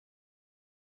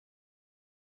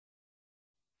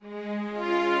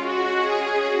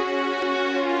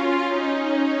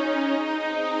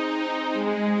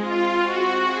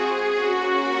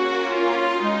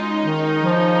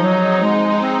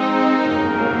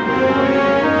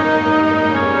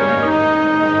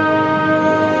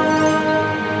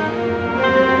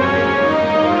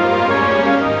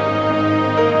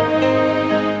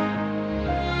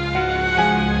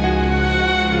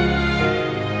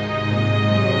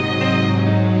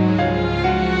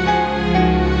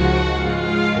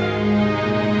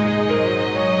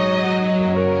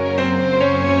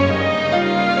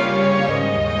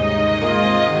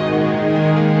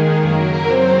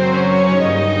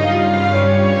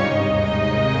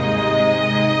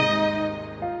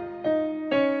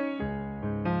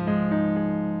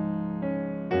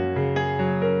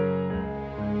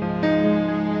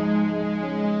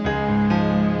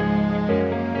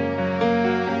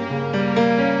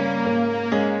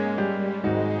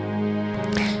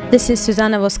This is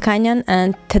Susanna Voskanyan,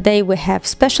 and today we have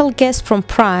special guests from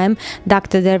Prime,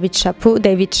 Dr. David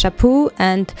Chaput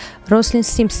and Rosalind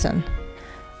Simpson.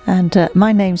 And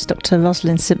my name's Dr.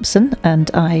 Rosalind Simpson,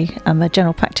 and I am a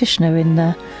general practitioner in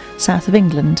the south of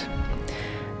England.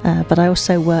 But I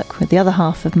also work with the other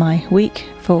half of my week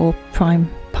for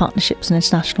Prime Partnerships and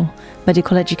International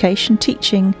Medical Education,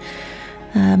 teaching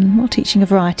a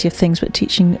variety of things, but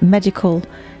teaching medical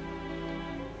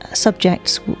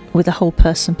subjects with a whole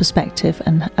person perspective,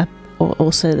 and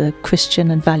also the Christian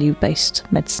and value-based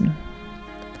medicine.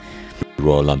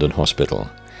 Royal London Hospital.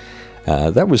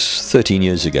 That was 13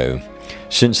 years ago.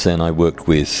 Since then I worked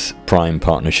with Prime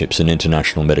Partnerships and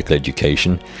International Medical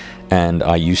Education, and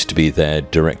I used to be their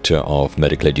Director of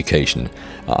Medical Education.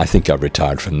 I think I've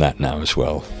retired from that now as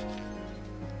well.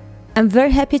 I'm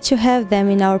very happy to have them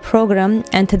in our program,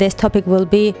 and today's topic will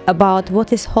be about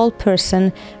what is whole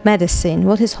person medicine,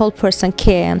 what is whole person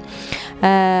care.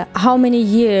 How many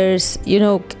years,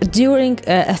 during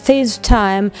a phase of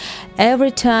time,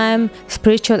 every time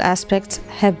spiritual aspects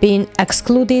have been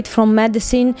excluded from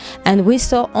medicine, and we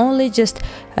saw only just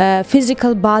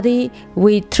physical body,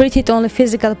 we treated only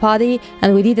physical body,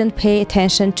 and we didn't pay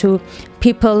attention to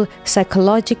people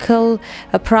psychological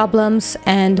problems,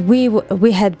 and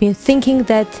we had been thinking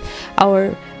that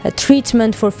our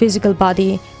treatment for physical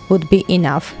body would be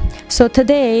enough. So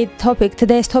today's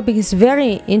topic is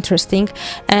very interesting,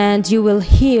 and you will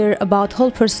hear about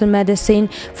whole person medicine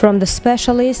from the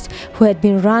specialists who had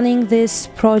been running this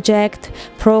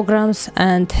programs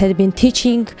and had been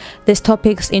teaching these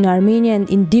topics in Armenia and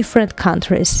in different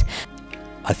countries.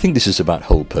 I think this is about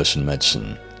whole person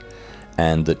medicine,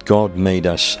 and that God made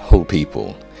us whole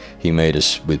people. He made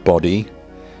us with body,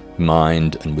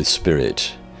 mind, and with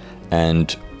spirit.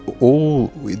 And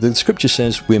the scripture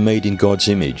says we're made in God's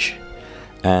image,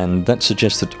 and that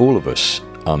suggests that all of us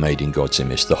are made in God's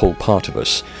image, the whole part of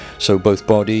us. So both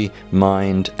body,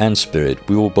 mind, and spirit,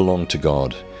 we all belong to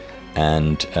God.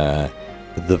 And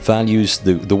the values,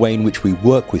 the way in which we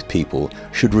work with people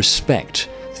should respect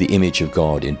the image of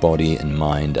God in body and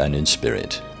mind and in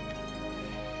spirit.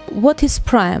 What is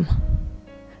Prime?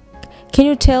 Can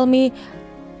you tell me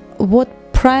what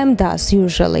Prime does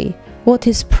usually? What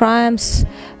is Prime's,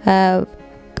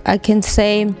 I can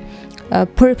say,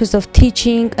 purpose of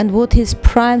teaching, and what is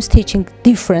Prime's teaching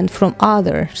different from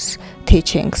others'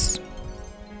 teachings?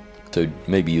 So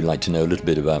maybe you'd like to know a little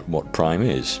bit about what Prime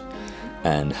is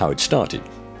and how it started.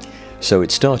 So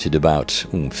it started about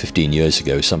 15 years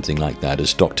ago, something like that,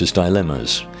 as Doctors'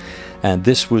 Dilemmas. And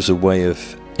this was a way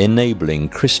of enabling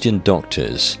Christian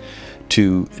doctors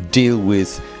to deal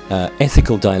with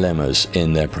ethical dilemmas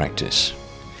in their practice.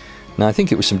 Now, I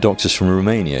think it was some doctors from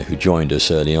Romania who joined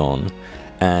us early on,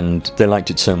 and they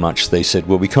liked it so much they said,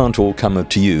 well, we can't all come up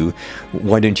to you,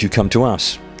 why don't you come to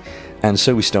us? And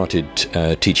so we started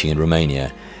teaching in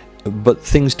Romania. But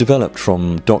things developed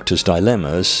from Doctors'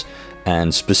 Dilemmas,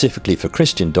 and specifically for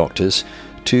Christian doctors,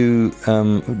 to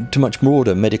much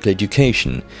broader medical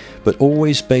education, but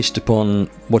always based upon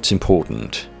what's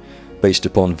important, based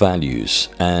upon values,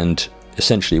 and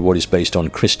essentially what is based on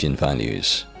Christian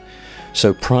values.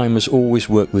 So Prime has always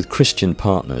worked with Christian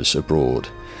partners abroad,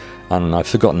 and I've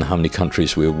forgotten how many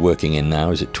countries we're working in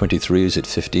now. Is it 23? Is it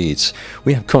 50?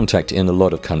 We have contact in a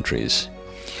lot of countries.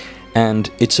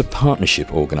 And it's a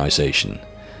partnership organization.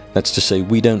 That's to say,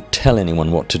 we don't tell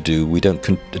anyone what to do, we don't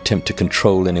attempt to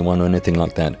control anyone or anything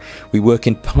like that. We work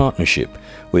in partnership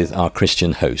with our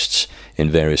Christian hosts in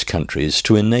various countries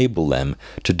to enable them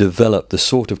to develop the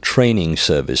sort of training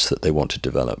service that they want to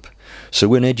develop. So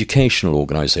we're an educational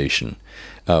organization.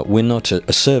 We're not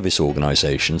a service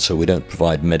organization, so we don't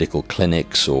provide medical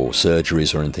clinics or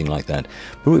surgeries or anything like that,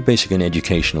 but we're basically an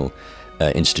educational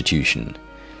institution.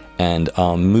 And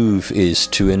our move is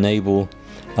to enable,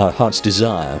 our heart's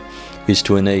desire is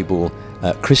to enable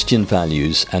Christian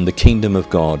values and the kingdom of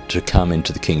God to come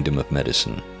into the kingdom of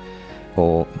medicine.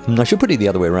 Or, I should put it the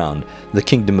other way around, the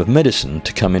kingdom of medicine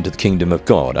to come into the kingdom of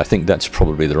God. I think that's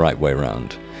probably the right way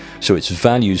around. So it's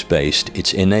values-based,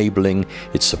 it's enabling,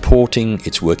 it's supporting,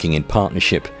 it's working in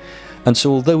partnership. And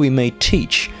so although we may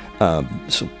teach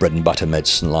sort of bread and butter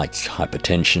medicine like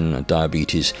hypertension and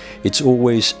diabetes, it's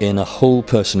always in a whole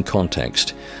person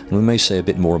context. And we may say a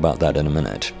bit more about that in a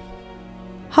minute.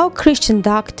 How Christian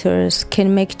doctors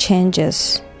can make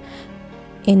changes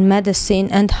in medicine,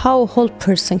 and how whole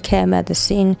person care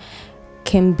medicine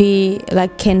can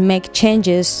make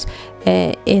changes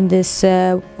in this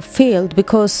field,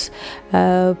 because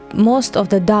most of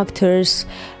the doctors,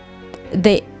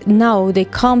 they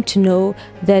come to know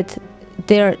that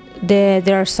there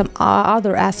are some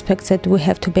other aspects that we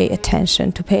have to pay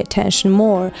attention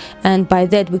more, and by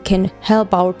that we can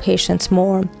help our patients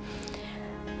more.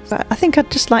 I think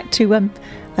I'd just like to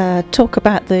talk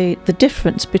about the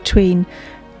difference between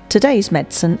today's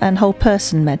medicine and whole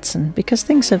person medicine, because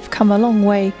things have come a long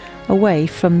way away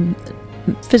from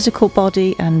physical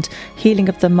body and healing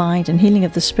of the mind and healing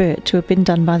of the spirit to have been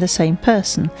done by the same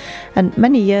person. And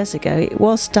many years ago it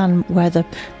was done where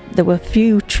there were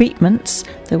few treatments,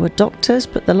 there were doctors,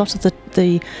 but a lot of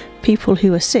the people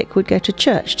who were sick would go to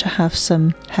church to have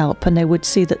some help, and they would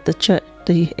see that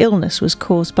the illness was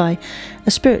caused by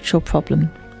a spiritual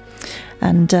problem.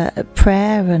 And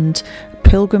prayer and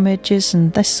pilgrimages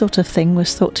and this sort of thing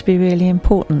was thought to be really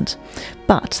important.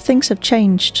 But things have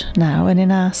changed now, and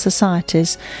in our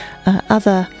societies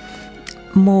other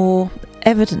more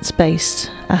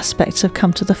evidence-based aspects have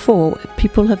come to the fore.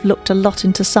 People have looked a lot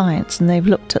into science, and they've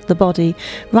looked at the body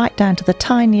right down to the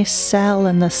tiniest cell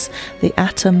and the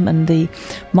atom and the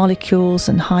molecules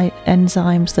and high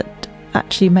enzymes that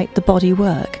actually make the body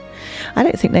work. I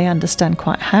don't think they understand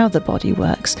quite how the body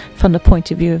works from the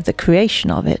point of view of the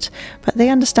creation of it, but they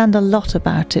understand a lot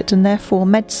about it, and therefore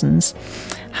medicines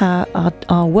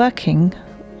are working,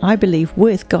 I believe,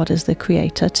 with God as the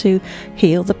creator to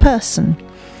heal the person.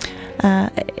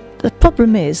 The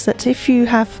problem is that if you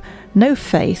have no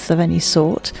faith of any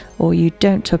sort, or you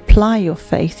don't apply your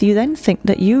faith, you then think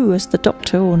that you as the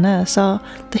doctor or nurse are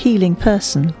the healing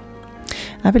person.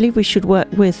 I believe we should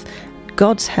work with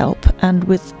God's help and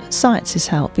with science's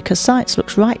help, because science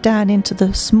looks right down into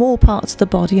the small parts of the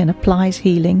body and applies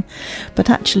healing, but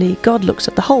actually God looks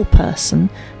at the whole person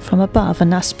from above,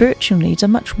 and our spiritual needs are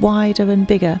much wider and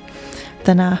bigger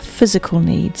than our physical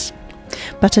needs.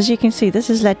 But as you can see, this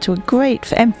has led to a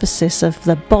great emphasis of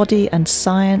the body and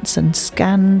science and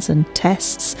scans and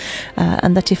tests,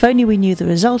 and that if only we knew the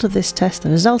result of this test, the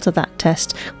result of that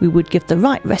test, we would give the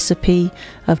right recipe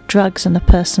of drugs and the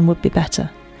person would be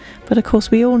better. But of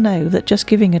course we all know that just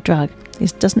giving a drug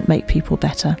doesn't make people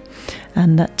better,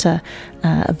 and that a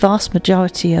vast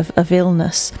majority of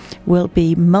illness will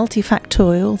be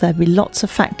multifactorial. There'll be lots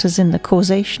of factors in the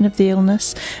causation of the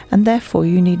illness, and therefore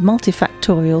you need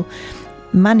multifactorial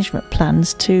management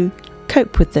plans to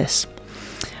cope with this.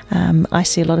 I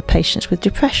see a lot of patients with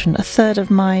depression. A third of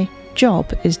my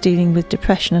job is dealing with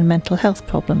depression and mental health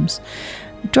problems.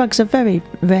 Drugs are very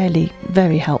rarely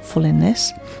very helpful in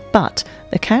this, but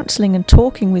the counselling and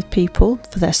talking with people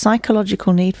for their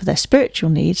psychological need, for their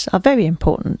spiritual needs, are very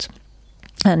important.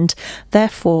 And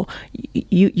therefore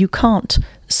you can't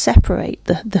separate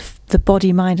the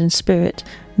body, mind and spirit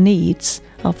needs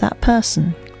of that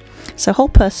person. So whole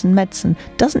person medicine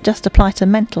doesn't just apply to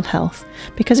mental health,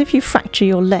 because if you fracture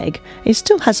your leg, it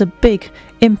still has a big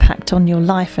impact on your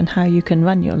life and how you can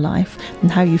run your life and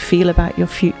how you feel about your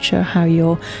future, how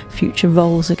your future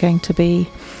roles are going to be.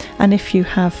 And if you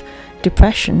have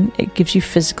depression, it gives you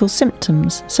physical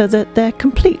symptoms, so that they're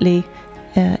completely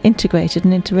integrated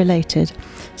and interrelated.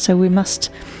 So we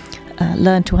must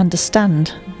learn to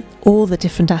understand all the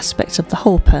different aspects of the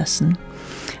whole person.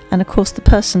 And of course the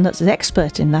person that's the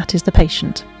expert in that is the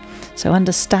patient. So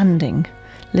understanding,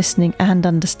 listening and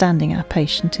understanding our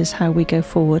patient is how we go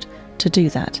forward to do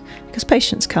that. Because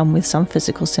patients come with some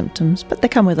physical symptoms, but they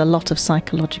come with a lot of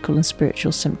psychological and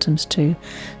spiritual symptoms too.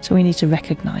 So we need to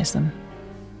recognise them.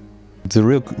 The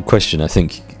real question I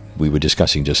think we were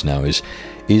discussing just now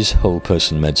is whole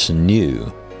person medicine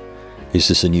new? Is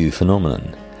this a new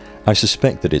phenomenon? I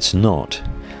suspect that it's not.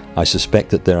 I suspect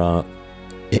that there are,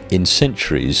 in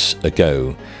centuries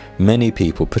ago, many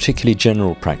people, particularly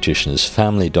general practitioners,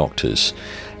 family doctors,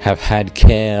 have had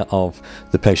care of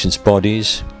the patient's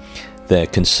bodies, their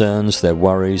concerns, their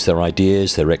worries, their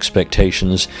ideas, their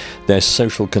expectations, their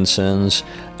social concerns,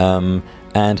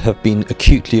 and have been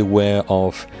acutely aware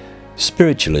of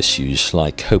Spiritual issues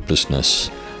like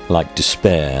hopelessness, like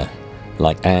despair,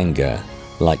 like anger,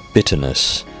 like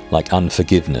bitterness, like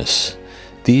unforgiveness,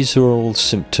 these are all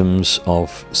symptoms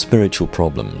of spiritual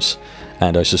problems,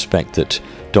 and I suspect that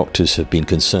doctors have been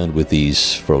concerned with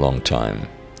these for a long time.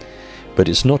 But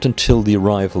it's not until the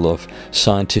arrival of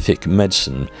scientific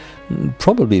medicine,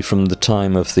 probably from the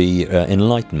time of the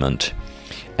Enlightenment,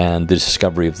 and the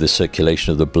discovery of the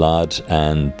circulation of the blood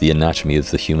and the anatomy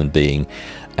of the human being,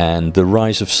 and the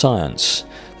rise of science,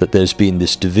 that there's been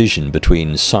this division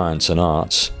between science and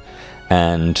arts,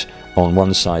 and on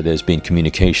one side there's been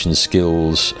communication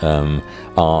skills,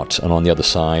 art, and on the other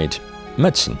side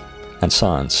medicine and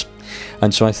science.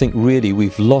 And so I think really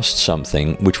we've lost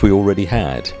something which we already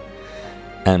had.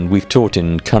 And we've taught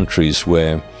in countries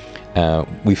where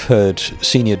we've heard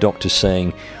senior doctors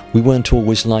saying, we weren't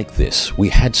always like this, we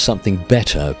had something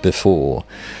better before.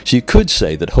 So you could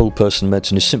say that whole person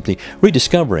medicine is simply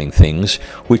rediscovering things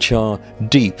which are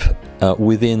deep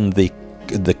within the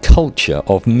culture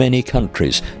of many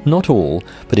countries. Not all,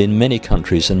 but in many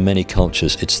countries and many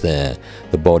cultures it's there,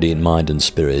 the body and mind and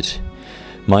spirit.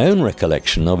 My own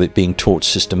recollection of it being taught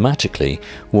systematically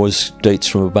dates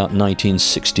from about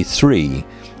 1963,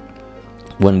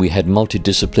 when we had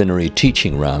multidisciplinary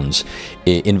teaching rounds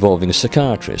involving a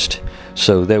psychiatrist.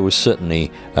 So there was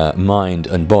certainly mind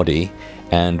and body,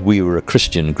 and we were a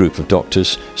Christian group of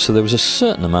doctors, so there was a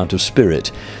certain amount of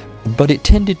spirit. But it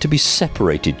tended to be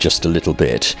separated just a little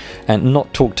bit and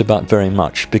not talked about very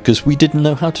much because we didn't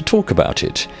know how to talk about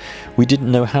it. We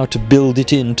didn't know how to build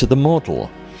it into the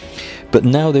model. But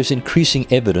now there's increasing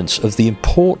evidence of the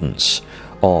importance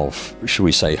of, shall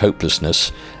we say,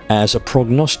 hopelessness as a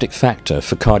prognostic factor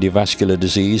for cardiovascular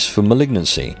disease, for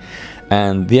malignancy.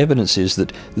 And the evidence is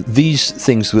that these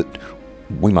things that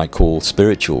we might call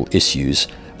spiritual issues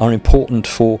are important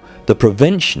for the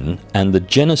prevention and the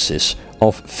genesis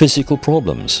of physical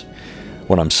problems.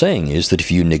 What I'm saying is that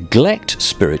if you neglect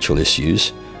spiritual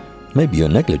issues, maybe you're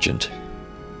negligent.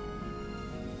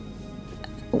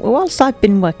 Whilst I've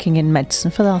been working in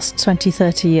medicine for the last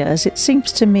 20-30 years, it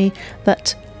seems to me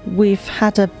that we've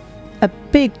had a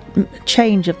big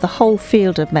change of the whole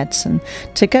field of medicine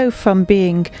to go from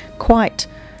being quite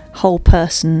whole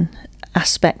person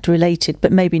aspect related,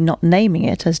 but maybe not naming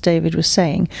it, as David was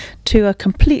saying, to a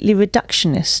completely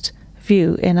reductionist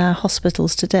view in our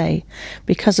hospitals today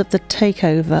because of the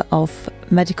takeover of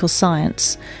medical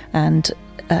science, and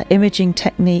imaging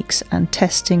techniques and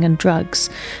testing and drugs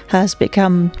has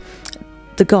become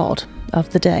the god of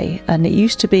the day. And it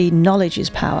used to be knowledge is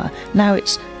power, now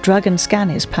it's drug and scan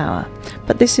is power.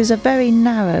 But this is a very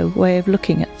narrow way of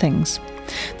looking at things.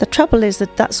 The trouble is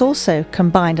that that's also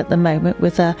combined at the moment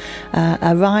with a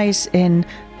rise in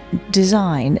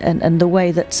design and the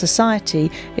way that society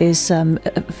is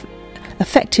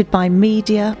affected by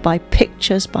media, by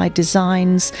pictures, by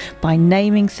designs, by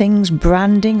naming things,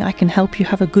 branding. I can help you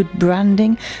have a good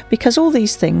branding, because all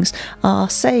these things are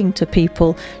saying to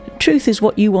people, truth is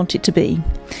what you want it to be.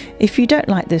 If you don't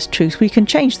like this truth, we can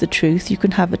change the truth. You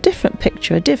can have a different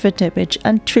picture, a different image,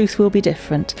 and truth will be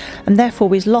different. And therefore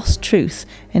we've lost truth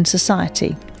in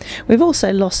society. We've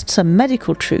also lost some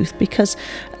medical truth because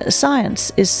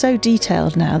science is so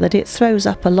detailed now that it throws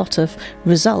up a lot of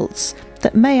results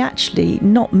that may actually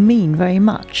not mean very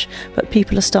much, but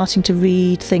people are starting to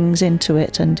read things into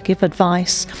it and give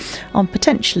advice on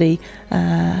potentially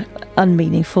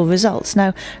unmeaningful results.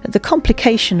 Now, the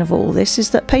complication of all this is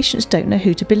that patients don't know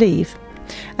who to believe,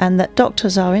 and that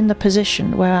doctors are in the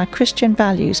position where our Christian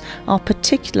values are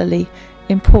particularly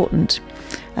important,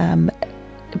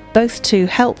 both to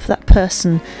help that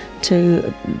person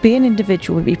to be an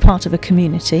individual, be part of a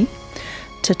community,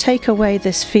 to take away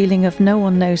this feeling of no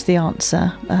one knows the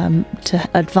answer, to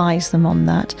advise them on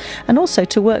that, and also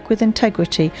to work with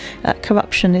integrity.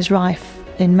 Corruption is rife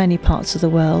in many parts of the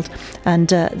world, and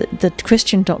the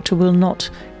Christian doctor will not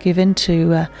give in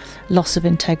to loss of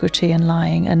integrity and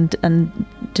lying, and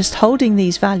just holding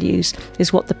these values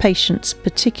is what the patients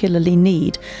particularly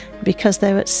need, because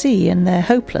they're at sea and they're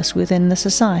hopeless within the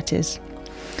societies.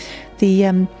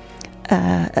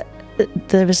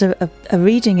 There is a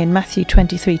reading in Matthew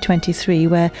 23:23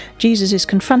 where Jesus is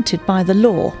confronted by the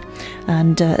law,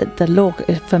 and the law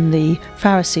from the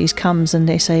Pharisees comes and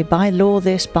they say, by law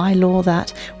this, by law that,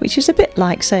 which is a bit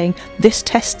like saying, this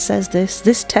test says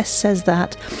this test says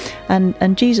that,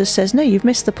 and Jesus says, no, you've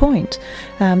missed the point.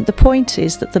 The point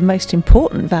is that the most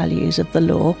important values of the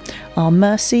law are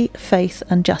mercy, faith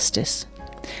and justice.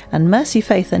 And mercy,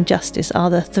 faith and justice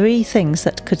are the three things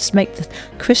that could make the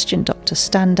Christian doctor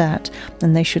stand out,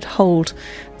 and they should hold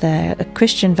their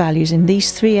Christian values in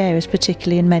these three areas,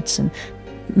 particularly in medicine,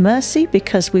 mercy,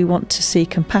 because we want to see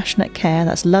compassionate care,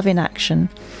 that's love in action,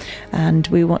 and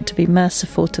we want to be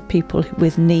merciful to people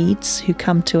with needs who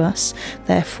come to us.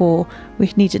 Therefore,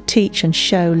 we need to teach and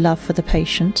show love for the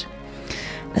patient.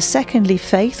 Secondly,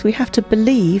 faith. We have to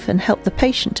believe and help the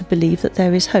patient to believe that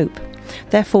there is hope.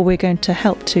 Therefore, we're going to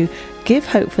help to give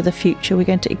hope for the future. We're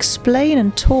going to explain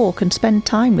and talk and spend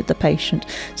time with the patient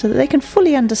so that they can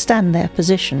fully understand their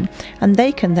position, and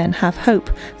they can then have hope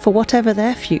for whatever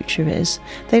their future is.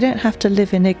 They don't have to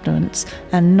live in ignorance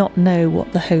and not know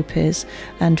what the hope is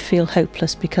and feel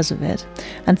hopeless because of it.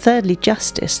 And thirdly,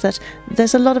 justice, that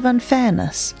there's a lot of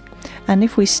unfairness. And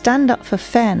if we stand up for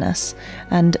fairness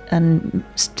and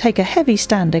take a heavy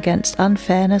stand against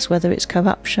unfairness, whether it's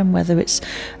corruption, whether it's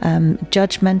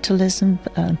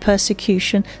judgmentalism,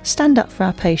 persecution, stand up for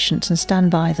our patients and stand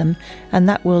by them, and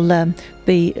that will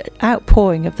be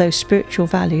outpouring of those spiritual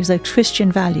values, those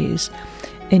Christian values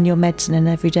in your medicine and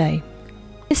every day.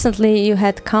 Recently you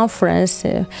had a conference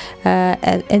and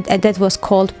that was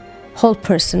called Whole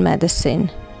Person Medicine.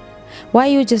 Why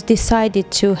you just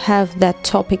decided to have that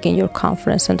topic in your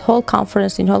conference, and in whole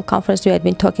conference you had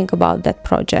been talking about that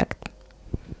project?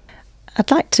 I'd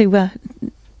like to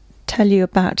tell you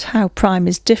about how Prime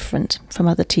is different from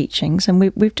other teachings, and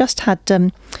we've just had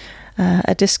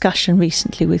a discussion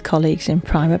recently with colleagues in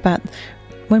Prime about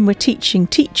when we're teaching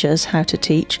teachers how to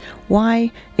teach,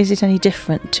 why is it any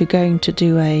different to going to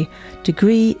do a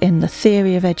degree in the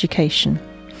theory of education?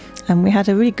 And we had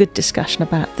a really good discussion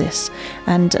about this,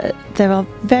 and there are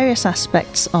various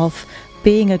aspects of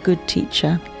being a good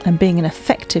teacher and being an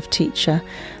effective teacher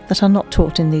that are not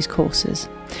taught in these courses,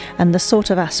 and the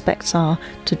sort of aspects are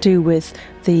to do with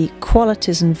the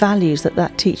qualities and values that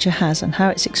that teacher has and how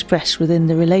it's expressed within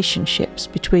the relationships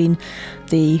between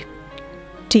the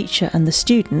teacher and the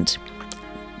student.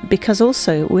 Because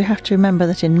also we have to remember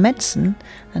that in medicine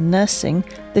and nursing,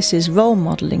 this is role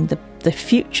modelling the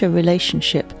future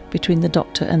relationship between the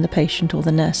doctor and the patient, or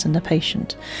the nurse and the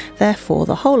patient. Therefore,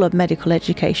 the whole of medical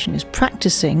education is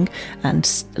practicing and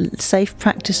safe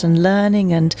practice and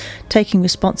learning and taking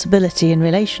responsibility in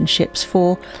relationships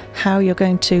for how you're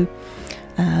going to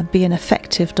be an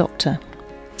effective doctor.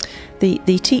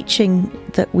 The teaching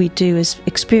that we do is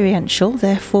experiential,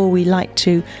 therefore we like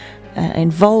to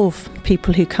involve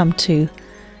people who come to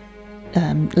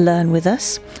learn with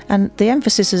us, and the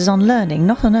emphasis is on learning,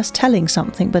 not on us telling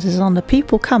something, but is on the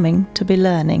people coming to be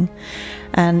learning.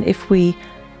 And if we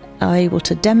are able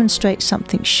to demonstrate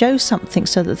something, show something,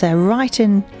 so that they're right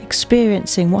in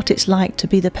experiencing what it's like to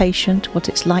be the patient, what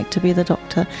it's like to be the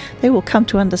doctor, they will come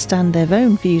to understand their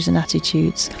own views and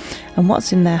attitudes and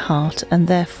what's in their heart, and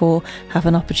therefore have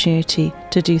an opportunity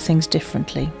to do things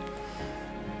differently.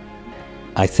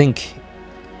 I think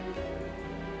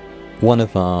one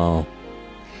of our,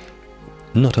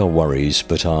 not our worries,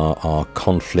 but our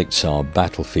conflicts, our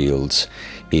battlefields,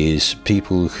 is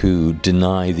people who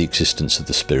deny the existence of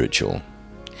the spiritual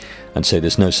and say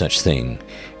there's no such thing.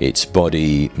 It's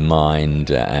body,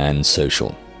 mind, and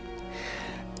social.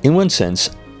 In one sense,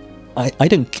 I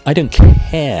don't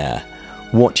care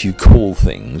what you call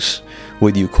things,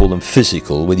 whether you call them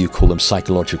physical, whether you call them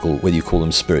psychological, whether you call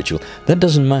them spiritual. That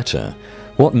doesn't matter.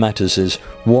 What matters is,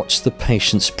 what's the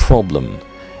patient's problem,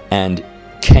 and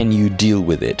can you deal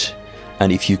with it?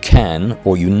 And if you can,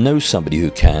 or you know somebody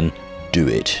who can, do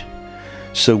it.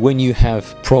 So when you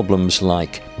have problems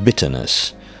like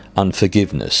bitterness,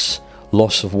 unforgiveness,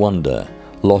 loss of wonder,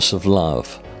 loss of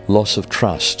love, loss of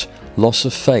trust, loss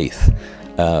of faith,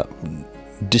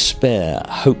 despair,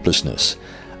 hopelessness,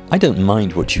 I don't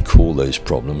mind what you call those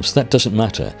problems. That doesn't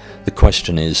matter. The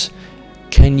question is,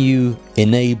 can you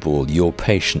enable your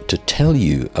patient to tell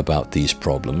you about these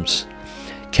problems?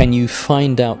 Can you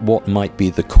find out what might be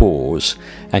the cause,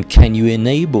 and can you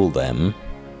enable them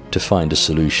to find a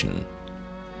solution?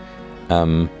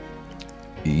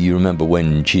 You remember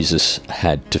when Jesus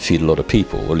had to feed a lot of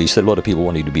people, or at least a lot of people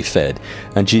wanted to be fed,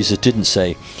 and Jesus didn't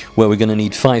say, well, we're going to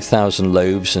need 5,000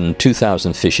 loaves and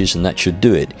 2,000 fishes and that should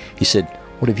do it. He said,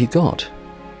 what have you got?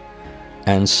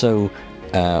 And so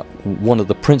one of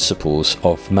the principles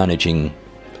of managing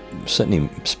certainly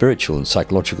spiritual and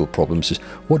psychological problems is,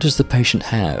 what does the patient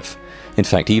have? In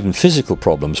fact, even physical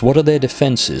problems, what are their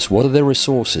defenses? What are their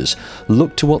resources?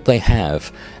 Look to what they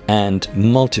have and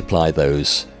multiply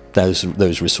those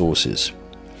resources.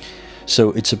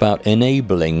 So it's about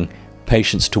enabling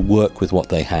patients to work with what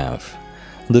they have.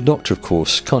 The doctor, of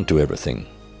course, can't do everything.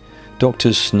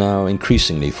 Doctors now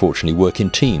increasingly, fortunately, work in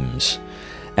teams.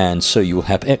 And so you'll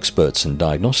have experts in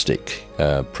diagnostic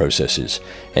processes,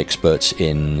 experts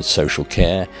in social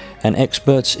care, and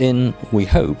experts in, we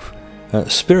hope,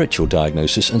 spiritual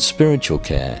diagnosis and spiritual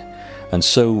care. And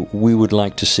so we would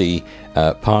like to see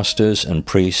pastors and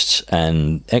priests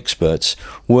and experts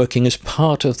working as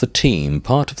part of the team,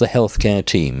 part of the healthcare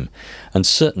team. And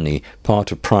certainly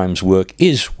part of Prime's work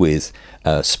is with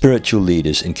spiritual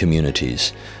leaders in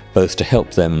communities, both to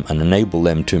help them and enable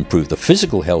them to improve the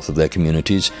physical health of their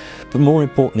communities, but more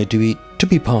importantly to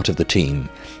be part of the team,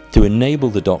 to enable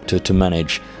the doctor to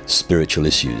manage spiritual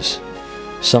issues.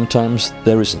 Sometimes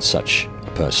there isn't such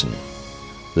a person.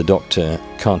 The doctor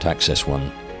can't access one.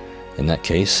 In that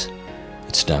case,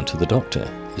 it's down to the doctor,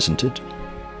 isn't it?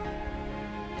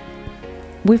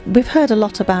 We've heard a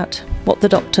lot about what the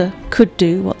doctor could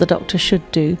do, what the doctor should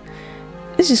do.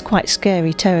 This is quite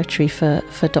scary territory for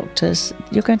doctors.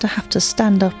 You're going to have to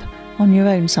stand up on your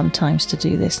own sometimes to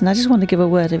do this. And I just want to give a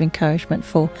word of encouragement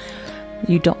for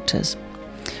you doctors.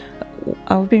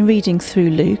 I've been reading through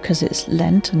Luke as it's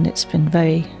Lent, and it's been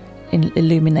very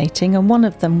illuminating. And one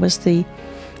of them was the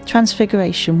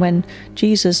Transfiguration, when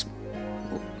Jesus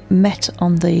met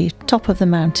on the top of the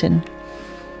mountain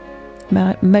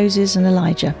Moses and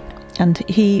Elijah, and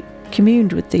he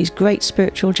communed with these great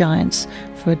spiritual giants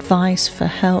for advice, for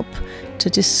help, to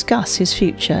discuss his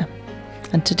future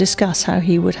and to discuss how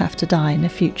he would have to die in the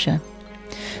future.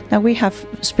 Now, we have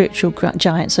spiritual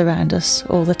giants around us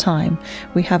all the time.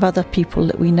 We have other people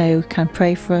that we know can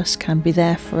pray for us, can be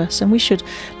there for us, and we should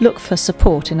look for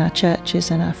support in our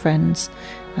churches and our friends,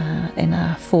 in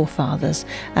our forefathers.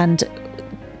 And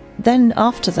then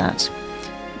after that,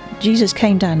 Jesus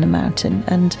came down the mountain,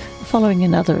 and following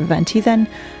another event, he then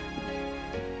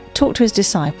talked to his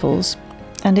disciples,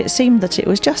 and it seemed that it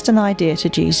was just an idea to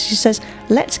Jesus. He says,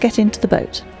 let's get into the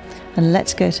boat and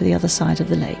let's go to the other side of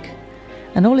the lake.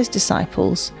 And all his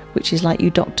disciples, which is like you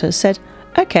doctors, said,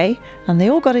 okay, and they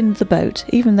all got into the boat,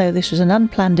 even though this was an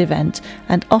unplanned event,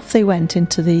 and off they went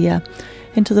into the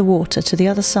water, to the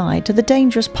other side, to the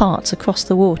dangerous parts across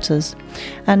the waters.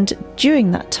 And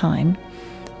during that time,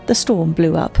 the storm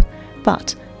blew up.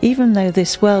 But even though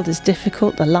this world is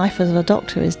difficult, the life of a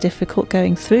doctor is difficult,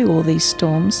 going through all these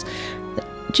storms,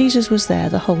 Jesus was there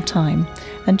the whole time.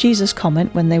 And Jesus'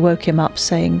 comment when they woke him up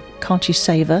saying, can't you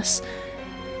save us?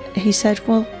 He said,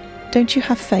 well, don't you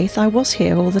have faith? I was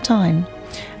here all the time.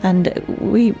 And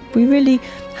we really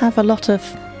have a lot of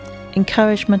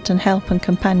encouragement and help and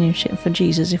companionship for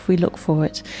Jesus if we look for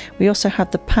it. We also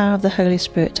have the power of the Holy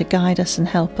Spirit to guide us and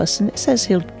help us. And it says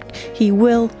he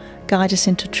will guide us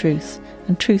into truth.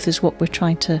 And truth is what we're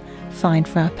trying to find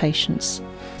for our patients.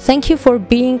 Thank you for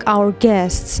being our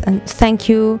guests, and thank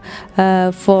you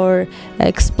for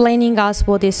explaining us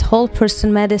what is whole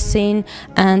person medicine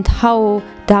and how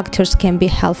doctors can be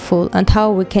helpful and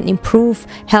how we can improve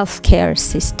healthcare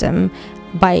system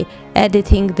by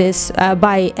adding this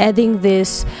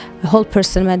whole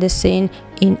person medicine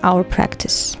in our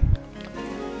practice.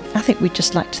 I think we'd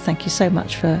just like to thank you so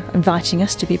much for inviting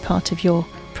us to be part of your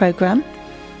program.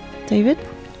 David?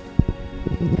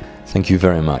 Thank you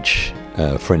very much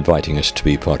for inviting us to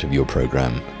be part of your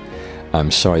program.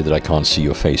 I'm sorry that I can't see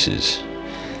your faces.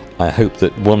 I hope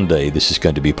that one day this is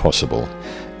going to be possible.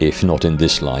 If not in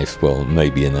this life, well,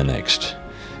 maybe in the next.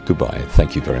 Goodbye.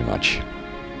 Thank you very much.